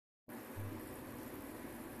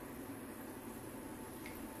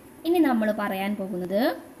ഇനി നമ്മൾ പറയാൻ പോകുന്നത്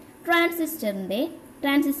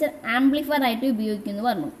ട്രാൻസിസ്റ്റർ ആംപ്ലിഫയർ ആയിട്ട് ഉപയോഗിക്കുന്നു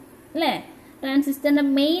പറഞ്ഞു അല്ലേ. ട്രാൻസിസ്റ്ററിൻ്റെ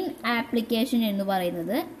മെയിൻ ആപ്ലിക്കേഷൻ എന്ന്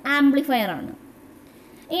പറയുന്നത് ആംപ്ലിഫയർ ആണ്.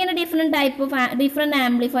 ഇങ്ങനെ ഡിഫറെൻറ്റ്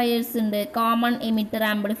ആംപ്ലിഫയേഴ്സ് ഉണ്ട്. കോമൺ എമിറ്റർ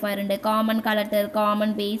ആംപ്ലിഫയർ ഉണ്ട്, common collector, common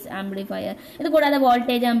base amplifier. ഇത് കൂടാതെ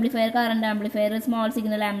voltage amplifier, current amplifier, small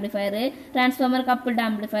signal amplifier, transformer coupled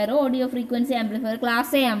amplifier, audio frequency amplifier,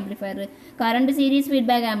 class A amplifier, current series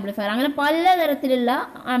feedback amplifier, അങ്ങനെ പലതരത്തിലുള്ള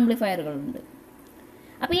ആംപ്ലിഫയറുകളുണ്ട്.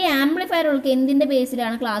 അപ്പോൾ ഈ ആംപ്ലിഫയറുകൾക്ക് എന്തിൻ്റെ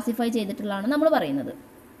ബേസിലാണ് ക്ലാസിഫൈ ചെയ്തിട്ടുള്ളതാണ് നമ്മൾ പറയുന്നത്.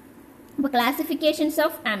 അപ്പോൾ ക്ലാസിഫിക്കേഷൻസ്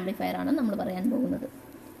ഓഫ് ആംപ്ലിഫയർ ആണ് നമ്മൾ പറയാൻ പോകുന്നത്.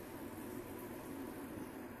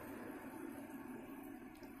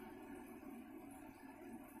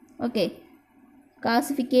 Okay,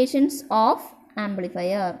 classifications of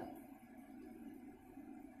amplifier.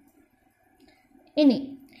 ഇനി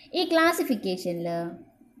ഈ ക്ലാസിഫിക്കേഷനിൽ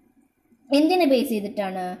എന്തിനെ ബേസ്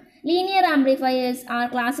ചെയ്തിട്ടാണ്? Linear amplifiers R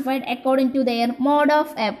classified according to their mode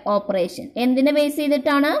of operation. എന്തിനെ ബേസ്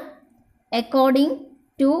ചെയ്തിട്ടാണ്? According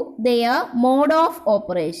to their mode of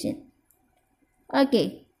operation. Okay,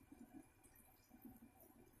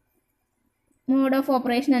 mode of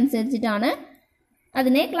operation അനുസരിച്ചിട്ടാണ്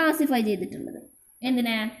അതിനെ ക്ലാസിഫൈ ചെയ്തിട്ടുള്ളത്.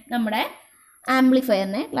 എന്തിനെ? നമ്മുടെ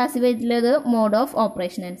ആംപ്ലിഫയറിനെ ക്ലാസിഫൈ ചെയ്തിട്ടുള്ളത് മോഡ് ഓഫ്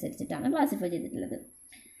ഓപ്പറേഷൻ അനുസരിച്ചിട്ടാണ് ക്ലാസിഫൈ ചെയ്തിട്ടുള്ളത്.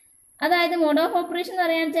 അതായത് മോഡ് ഓഫ് ഓപ്പറേഷൻ എന്ന്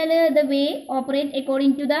പറയാൻ വെച്ചാൽ the way operate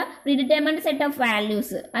according to the predetermined set of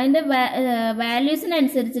values. അതിൻ്റെ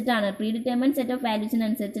വാല്യൂസിനനുസരിച്ചിട്ടാണ്, പ്രീഡിറ്റർമൈൻഡ് സെറ്റ് ഓഫ്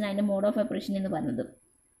വാല്യൂസിനനുസരിച്ചാണ് അതിൻ്റെ മോഡ് ഓഫ് ഓപ്പറേഷൻ എന്ന് പറഞ്ഞത്.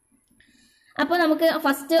 അപ്പോൾ നമുക്ക്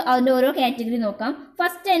ഫസ്റ്റ് അതിൻ്റെ ഓരോ കാറ്റഗറി നോക്കാം.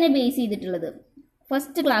 ഫസ്റ്റ് അതിനെ ബേസ് ചെയ്തിട്ടുള്ളത്,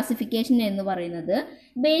 ഫസ്റ്റ് ക്ലാസിഫിക്കേഷൻ എന്ന് പറയുന്നത്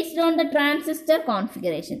based on the transistor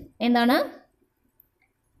configuration. എന്താണ്?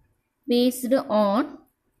 Based on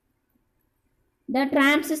the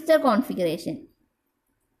transistor configuration.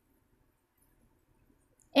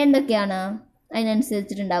 എന്തൊക്കെയാണ്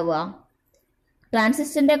അതിനനുസരിച്ചിട്ടുണ്ടാവുക?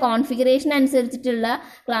 ട്രാൻസിസ്റ്ററിൻ്റെ കോൺഫിഗറേഷൻ അനുസരിച്ചിട്ടുള്ള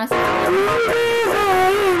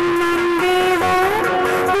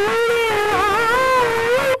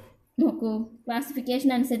നോക്കൂ, ക്ലാസിഫിക്കേഷൻ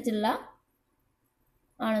അനുസരിച്ചുള്ള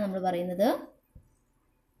ആണ് നമ്മൾ പറയുന്നത്.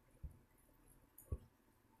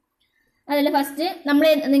 അതിൽ ഫസ്റ്റ്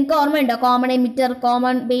നിങ്ങൾക്ക് ഓർമ്മയുണ്ടോ common emitter,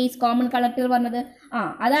 common base, common collector പറഞ്ഞത്?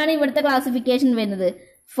 അതാണ് ഇവിടുത്തെ ക്ലാസിഫിക്കേഷൻ വരുന്നത്.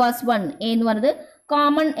 ഫസ്റ്റ് വൺ എന്ന് പറഞ്ഞത്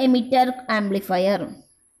common emitter amplifier.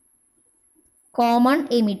 Common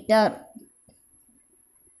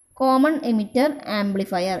emitter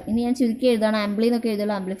amplifier. ഇനി ഞാൻ ചുരുക്കി എഴുതാണ്, ആംപ്ലി എന്നൊക്കെ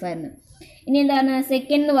എഴുതുള്ളൂ ആംപ്ലിഫയറിന്. ഇനി എന്താണ്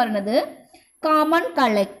സെക്കൻഡ് എന്ന് പറയുന്നത്? Common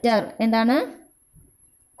collector. എന്താണ്?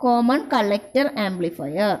 Common collector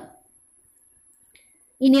amplifier.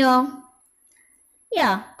 ഇനിയോ?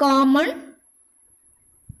 Common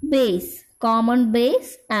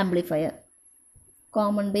base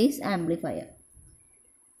amplifier.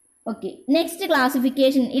 Okay, next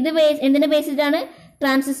classification. ഇത് എന്തിനെ ബേസ് ചെയ്തിട്ടാണ്?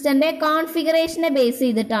 ട്രാൻസിസ്റ്ററിന്റെ കോൺഫിഗറേഷനെ ബേസ്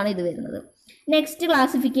ചെയ്തിട്ടാണ് ഇത് വരുന്നത്. നെക്സ്റ്റ്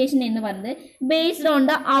ക്ലാസിഫിക്കേഷൻ എന്ന് പറയുന്നത് ബേസ്ഡ് ഓൺ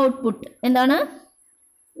ദ ഔട്ട്പുട്ട്. എന്താണ്?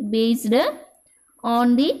 Based on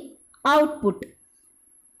the output.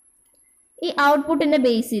 ഈ ഔട്ട്പുട്ടിനെ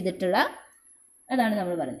ബേസ് ചെയ്തിട്ടുള്ള അതാണ്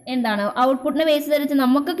നമ്മൾ പറയുന്നത്. എന്താണ് ഔട്ട്പുട്ടിനെ ബേസ് ചെയ്തിട്ട്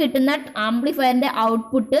നമുക്ക് കിട്ടുന്ന ആംപ്ലിഫയറിന്റെ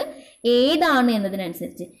ഔട്ട്പുട്ട് ഏതാണ്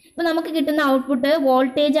എന്നതിനനുസരിച്ച്. ഇപ്പം നമുക്ക് കിട്ടുന്ന ഔട്ട്പുട്ട്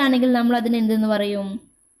വോൾട്ടേജ് ആണെങ്കിൽ നമ്മൾ അതിന് എന്തെന്ന് പറയും?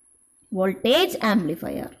 Voltage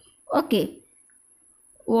amplifier. Okay,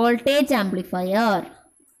 voltage amplifier.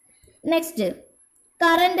 Next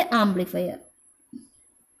current amplifier.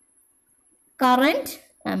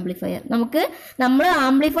 നമ്മൾ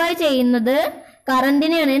ആംപ്ലിഫൈ ചെയ്യുന്നത്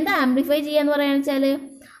കറണ്ടിനെയാണ്. എന്താ ആംപ്ലിഫൈ ചെയ്യാന്ന് പറയാന്ന് വെച്ചാൽ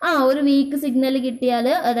ഒരു വീക്ക് സിഗ്നൽ കിട്ടിയാൽ,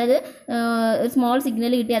 അതായത് സ്മോൾ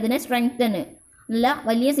സിഗ്നൽ കിട്ടി അതിനെ സ്ട്രെങ്തൻ അല്ല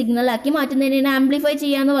വലിയ സിഗ്നലാക്കി മാറ്റുന്നതിനാണ് ആംപ്ലിഫൈ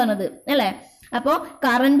ചെയ്യാന്ന് പറഞ്ഞത് അല്ലേ. അപ്പോൾ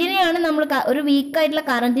കറണ്ടിനെയാണ് നമ്മൾ, ഒരു വീക്കായിട്ടുള്ള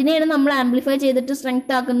കറണ്ടിനെയാണ് നമ്മൾ ആംപ്ലിഫൈ ചെയ്തിട്ട്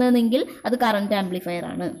സ്ട്രെങ്ത് ആക്കുന്നതെങ്കിൽ അത് കറണ്ട് ആംപ്ലിഫയർ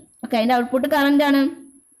ആണ്. ഓക്കെ, അതിൻ്റെ ഔട്ട്പുട്ട് കറണ്ട് ആണ്.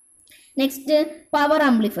 Next power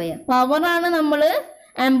amplifier. പവറാണ് നമ്മൾ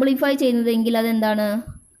ആംപ്ലിഫൈ ചെയ്യുന്നതെങ്കിൽ അതെന്താണ്?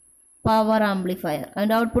 Power amplifier.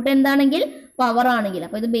 അതിൻ്റെ ഔട്ട്പുട്ട് എന്താണെങ്കിൽ പവർ ആണെങ്കിൽ,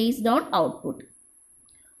 അപ്പോൾ ഇത് based on output.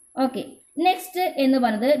 Okay, next എന്ന്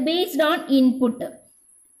പറയുന്നത് ബേസ്ഡ് ഓൺ ഇൻപുട്ട്.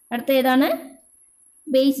 അടുത്ത ഏതാണ്?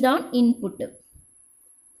 Based on input.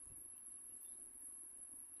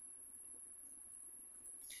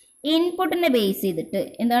 ഇൻപുട്ടിനെ ബേസ് ചെയ്തിട്ട്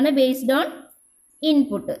എന്താണ്? ബേസ്ഡ് ഓൺ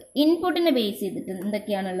ഇൻപുട്ടിനെ ബേസ് ചെയ്തിട്ട്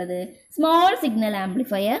എന്തൊക്കെയാണുള്ളത്? Small signal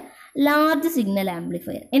amplifier, large signal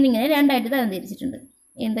amplifier എന്നിങ്ങനെ രണ്ടായിട്ട് തരംതിരിച്ചിട്ടുണ്ട്.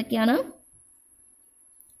 എന്തൊക്കെയാണ്?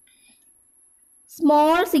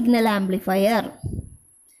 സ്മോൾ സിഗ്നൽ ആംപ്ലിഫയർ,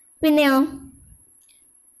 പിന്നെയോ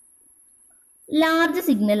ലാർജ്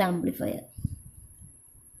സിഗ്നൽ ആംപ്ലിഫയർ.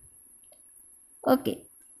 ഓക്കെ,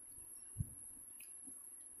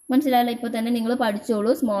 മനസ്സിലായല്ലോ? ഇപ്പോൾ തന്നെ നിങ്ങൾ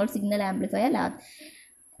പഠിച്ചോളൂ. സ്മോൾ സിഗ്നൽ ആംപ്ലിഫയർ,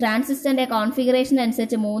 ട്രാൻസിസ്റ്ററിന്റെ കോൺഫിഗറേഷൻ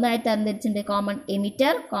അനുസരിച്ച് 3 തരംതിരിച്ചിട്ടുണ്ട്. Common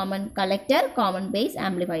emitter, common collector, common base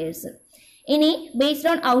amplifiers. ഇനി ബേസ്ഡ്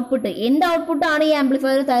ഓൺ ഔട്ട്പുട്ട്, എന്ത് ഔട്ട്പുട്ട് ആണ് ഈ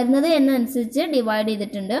ആംപ്ലിഫയർ തരുന്നത് എന്നനുസരിച്ച് ഡിവൈഡ്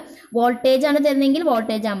ചെയ്തിട്ടുണ്ട്. വോൾട്ടേജ് ആണ് തരുന്നതെങ്കിൽ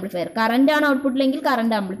വോൾട്ടേജ് ആംപ്ലിഫയർ, കറന്റ് ആണ് ഔട്ട്പുട്ടിലെങ്കിൽ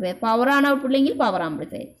കറന്റ് ആംപ്ലിഫയർ, പവർ ആണ് ഔട്ട്പുട്ടിലെങ്കിൽ പവർ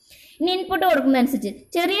ആംപ്ലിഫയർ. ഇനി ഇൻപുട്ട് കൊടുക്കുന്നതനുസരിച്ച്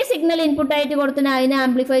ചെറിയ സിഗ്നൽ ഇൻപുട്ട് ആയിട്ട് കൊടുത്തിട്ട് അതിനെ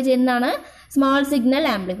ആംപ്ലിഫൈ ചെയ്യുന്നതാണ് സ്മോൾ സിഗ്നൽ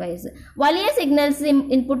ആംപ്ലിഫയേഴ്സ്. വലിയ സിഗ്നൽസ്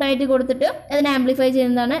ഇൻപുട്ട് ആയിട്ട് കൊടുത്തിട്ട് അതിനെ ആംപ്ലിഫൈ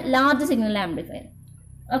ചെയ്യുന്നതാണ് ലാർജ് സിഗ്നൽ ആംപ്ലിഫയർ.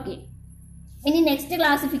 ഓക്കെ, ഇനി നെക്സ്റ്റ്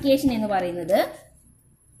ക്ലാസിഫിക്കേഷൻ എന്ന് പറയുന്നത്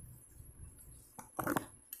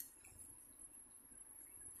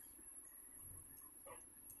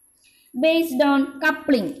ബേസ്ഡ് ഓൺ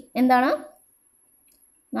കപ്ലിംഗ്. എന്താണ്?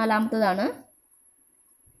 നാലാമത്തതാണ്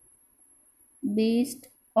ബേസ്ഡ്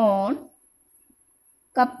ഓൺ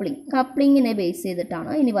കപ്ലിംഗ്. കപ്ലിങ്ങിനെ ബേസ്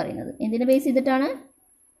ചെയ്തിട്ടാണ് ഇനി പറയുന്നത്. എന്തിനെ ബേസ് ചെയ്തിട്ടാണ്?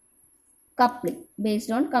 Coupling.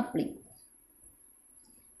 Based on coupling.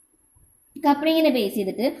 കപ്ലിങ്ങിനെ base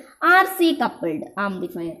ചെയ്തിട്ട് RC coupled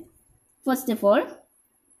amplifier. First of all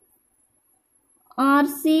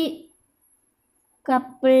RC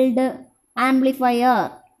coupled amplifier.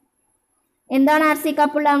 എന്താണ് RC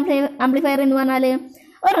കപ്പിൾഡ് ആംപ്ലിഫയർ എന്ന് പറഞ്ഞാൽ?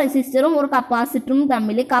 ഒരു റെസിസ്റ്ററും ഒരു കപ്പാസിറ്ററും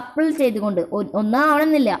തമ്മിൽ കപ്പിൾ ചെയ്തുകൊണ്ട്,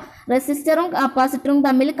 ഒന്നാവണമെന്നില്ല, റെസിസ്റ്ററും കപ്പാസിറ്ററും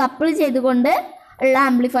തമ്മിൽ കപ്പിൾ ചെയ്തുകൊണ്ട് ഉള്ള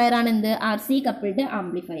ആംപ്ലിഫയർ ആണ് എന്ത്? RC coupled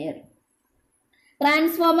amplifier.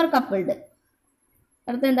 Transformer coupled.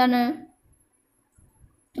 അടുത്ത എന്താണ്?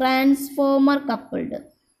 Transformer coupled.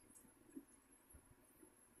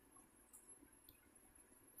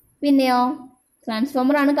 പിന്നെയോ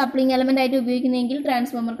ട്രാൻസ്ഫോമർ ആണ് കപ്ലിംഗ് എലമെന്റ് ആയിട്ട് ഉപയോഗിക്കുന്നതെങ്കിൽ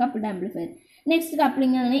transformer coupled amplifier. Next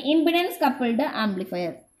coupling ആണ് impedance coupled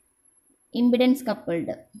amplifier. Impedance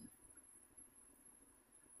coupled.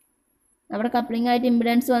 അവിടെ കപ്ലിംഗ് ആയിട്ട്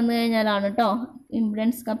ഇംപിഡൻസ് വന്നു കഴിഞ്ഞാലാണ് കേട്ടോ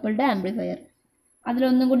ഇംപിഡൻസ് കപ്പിൾഡ് ആംപ്ലിഫയർ.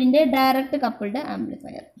 അതിലൊന്നും കൂടി ഡയറക്റ്റ് കപ്പിൾഡ്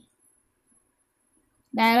ആംപ്ലിഫയർ.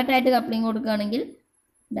 ഡയറക്റ്റ് ആയിട്ട് കപ്ലിംഗ് കൊടുക്കുകയാണെങ്കിൽ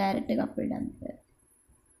direct coupled amplifier.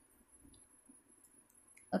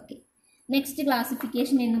 Okay, next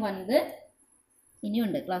classification എന്ന് പറയുന്നത്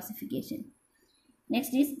ഇനിയുണ്ട് classification.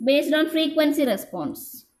 Next is based on frequency response.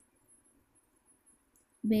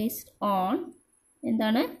 Based on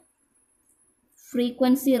എന്താണ്?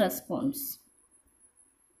 Frequency response.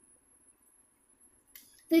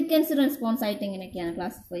 ഫ്രീക്വൻസി റെസ്പോൺസ് ആയിട്ട് എങ്ങനെയൊക്കെയാണ്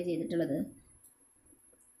ക്ലാസിഫൈ ചെയ്തിട്ടുള്ളത്?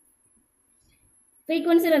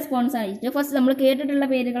 ഫ്രീക്വൻസി റെസ്പോൺസ് ആയിട്ട് ഫസ്റ്റ് നമ്മൾ കേട്ടിട്ടുള്ള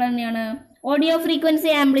പേരുകൾ തന്നെയാണ്. ഓഡിയോ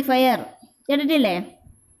ഫ്രീക്വൻസി ആംപ്ലിഫയർ കേട്ടിട്ടില്ലേ?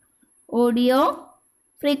 Audio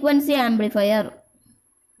frequency amplifier.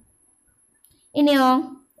 ഇനിയോ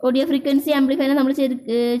ഓഡിയോ ഫ്രീക്വൻസി ആംപ്ലിഫയർ നമ്മൾ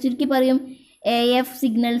ചുരുക്കി പറയും AF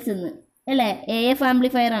സിഗ്നൽസ് എന്ന് അല്ലേ? AF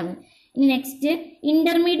ആംപ്ലിഫയർ ആണ്. ഇനി next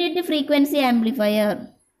intermediate frequency amplifier.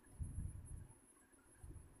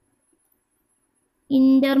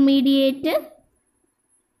 Intermediate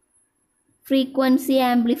frequency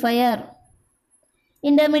amplifier.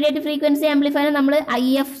 Intermediate frequency amplifier നമ്മൾ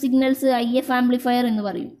IF സിഗ്നൽസ്, IF ആംപ്ലിഫയർ എന്ന്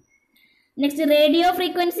പറയും. Next radio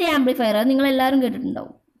frequency amplifier. അത് നിങ്ങൾ എല്ലാവരും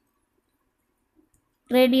കേട്ടിട്ടുണ്ടാവും.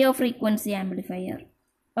 Radio frequency amplifier.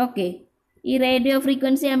 ഓക്കെ, ഈ റേഡിയോ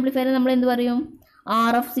ഫ്രീക്വൻസി ആംപ്ലിഫയർ നമ്മൾ എന്ത് പറയും?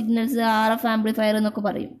 RF സിഗ്നൽസ്, RF ആംപ്ലിഫയർ എന്നൊക്കെ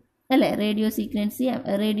പറയും അല്ലേ? Radio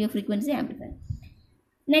frequency amplifier.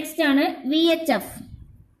 നെക്സ്റ്റ് ആണ് VHF.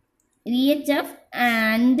 VHF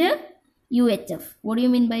and UHF. What do you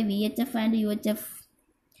mean by VHF and UHF?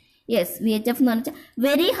 Yes, VHF എന്ന് പറഞ്ഞാൽ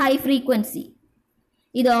വെരി ഹൈ ഫ്രീക്വൻസി.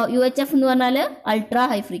 ഇതോ UHF എന്ന് പറഞ്ഞാൽ ultra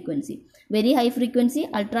high frequency. Very high frequency,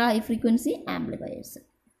 ultra high frequency amplifiers.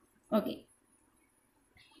 Okay,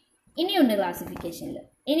 ഇനിയുണ്ട് ക്ലാസിഫിക്കേഷനിൽ.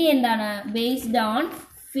 ഇനി എന്താണ്? Based on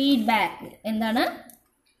feedback. എന്താണ്?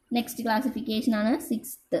 Next classification ആണ്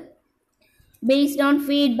 6th. Based on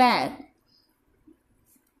feedback.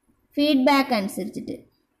 Feedback അനുസരിച്ചിട്ട്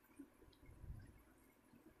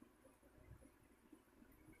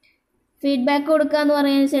ഫീഡ്ബാക്ക് കൊടുക്കുക എന്ന്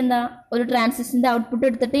പറയുന്നത് എന്താ? ഒരു ട്രാൻസിസ്റ്ററിന്റെ ഔട്ട്പുട്ട്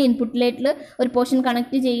എടുത്തിട്ട് ഇൻപുട്ടിലേക്ക് ഒരു പോർഷൻ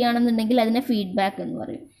കണക്ട് ചെയ്യുകയാണെന്നുണ്ടെങ്കിൽ അതിനെ ഫീഡ്ബാക്ക് എന്ന്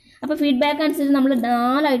പറയും. അപ്പോൾ ഫീഡ്ബാക്ക് അനുസരിച്ച് നമ്മൾ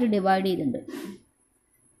 4 ഡിവൈഡ് ചെയ്തിട്ടുണ്ട്.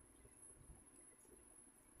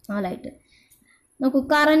 4 നോക്കൂ.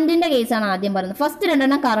 കറണ്ടിന്റെ കേസാണ് ആദ്യം പറയുന്നത്. ഫസ്റ്റ്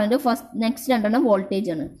 2 കറണ്ട്, നെക്സ്റ്റ് 2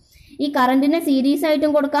 വോൾട്ടേജ് ആണ്. ഈ കറണ്ടിനെ സീരീസ്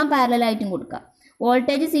ആയിട്ടും കൊടുക്കാം, പാരലൽ ആയിട്ടും കൊടുക്കാം.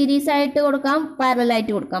 വോൾട്ടേജ് സീരീസ് ആയിട്ട് കൊടുക്കാം, പാരലൽ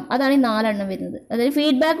ആയിട്ട് കൊടുക്കാം. അതാണ് ഈ 4 വരുന്നത്. അതായത്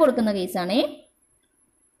ഫീഡ്ബാക്ക് കൊടുക്കുന്ന കേസാണ്.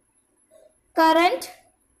 Current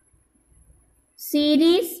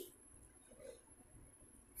series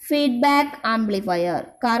feedback amplifier.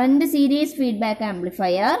 Current series feedback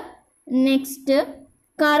amplifier. Next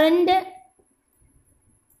current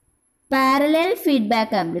parallel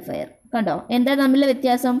feedback amplifier. കണ്ടോ എന്താ തമ്മിലുള്ള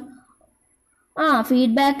വ്യത്യാസം?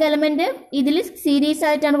 ഫീഡ്ബാക്ക് എലമെന്റ് ഇതിൽ സീരീസ്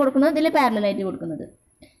ആയിട്ടാണ് കൊടുക്കുന്നത്, ഇതിൽ പാരലൽ ആയിട്ട് കൊടുക്കുന്നത്.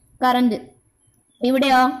 കറന്റ്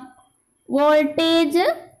ഇവിടെയോ voltage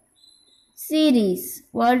series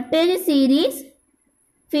voltage series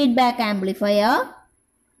feedback amplifier.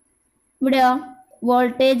 ഇവിടെയോ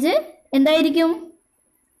വോൾട്ടേജ് എന്തായിരിക്കും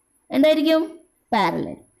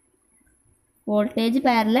parallel. Voltage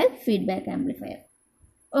parallel feedback amplifier.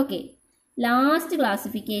 Okay, last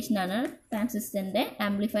ക്ലാസിഫിക്കേഷനാണ് ട്രാൻസിസ്റ്ററിൻ്റെ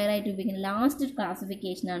amplifier ആയിട്ട് ഉപയോഗിക്കുന്ന last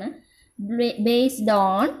ക്ലാസിഫിക്കേഷനാണ് based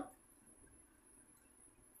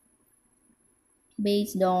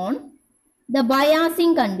on the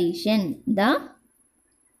biasing condition.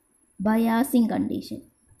 Biasing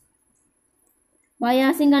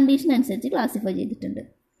condition അനുസരിച്ച് ക്ലാസിഫൈ ചെയ്തിട്ടുണ്ട്.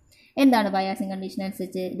 എന്താണ് ബയാസിംഗ് കണ്ടീഷൻ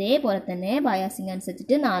അനുസരിച്ച്? ഇതേപോലെ തന്നെ ബയാസിംഗ്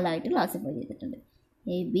അനുസരിച്ചിട്ട് 4 ക്ലാസിഫൈ ചെയ്തിട്ടുണ്ട്.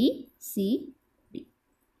 ABCD.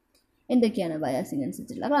 എന്തൊക്കെയാണ് ബയാസിംഗ്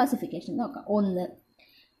അനുസരിച്ചുള്ള ക്ലാസിഫിക്കേഷൻ നോക്കാം. 1,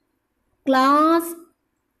 class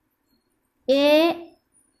A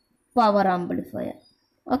power amplifier.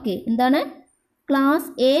 Okay, എന്താണ് class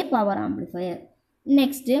A power amplifier.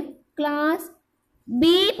 Next class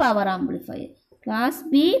B power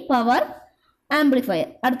amplifier.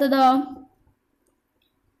 അടുത്തതോ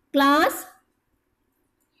class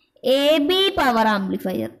A B power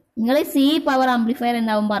amplifier. നിങ്ങൾ സി പവർ ആംപ്ലിഫയർ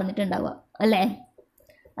എന്താവും പറഞ്ഞിട്ടുണ്ടാവുക അല്ലേ?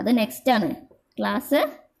 അത് നെക്സ്റ്റ് ആണ്, class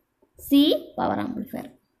C power amplifier.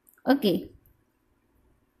 Okay,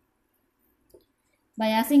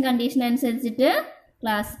 biasing condition അനുസരിച്ചിട്ട്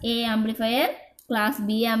class A amplifier, class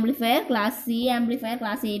B amplifier, class C amplifier,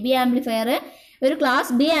 class A B amplifier, ഒരു class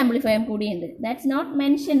B amplifier കൂടിയുണ്ട്. That's not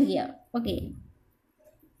mention here. Okay,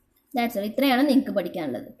 that's all. ഇത്രയാണ് നിങ്ങൾക്ക്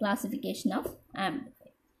പഠിക്കാനുള്ളത് classification of amplifier.